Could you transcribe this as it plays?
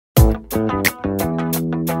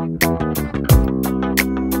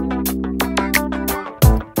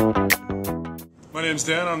My name's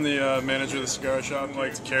Dan. I'm the manager of the cigar shop. I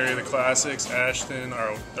like to carry the classics, Ashton,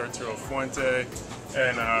 our Arturo Fuente,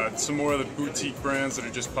 and some more of the boutique brands that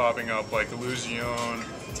are just popping up, like Illusion,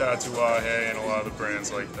 Tatuaje, and a lot of the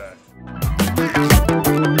brands like that.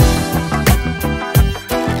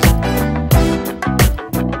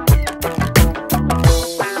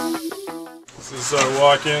 This is our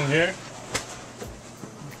walk-in here.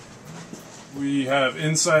 We have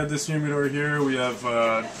inside this humidor here, we have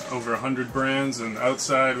over 100 brands, and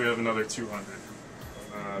outside we have another 200.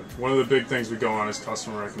 One of the big things we go on is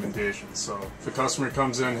customer recommendations. So if a customer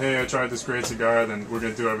comes in, hey, I tried this great cigar, then we're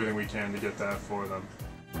going to do everything we can to get that for them.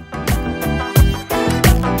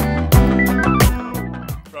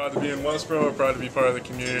 Proud to be in Westboro, we're proud to be part of the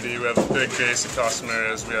community. We have a big base of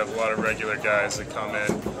customers. We have a lot of regular guys that come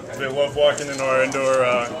in. They love walking into our indoor,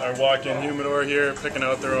 our walk-in humidor here, picking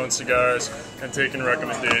out their own cigars and taking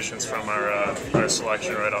recommendations from our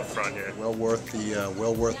selection right up front here. Well worth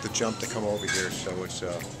the jump to come over here. So it's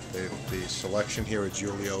the selection here at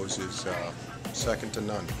Julio's is second to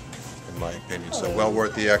none, in my opinion. So well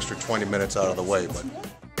worth the extra 20 minutes out of the way, but.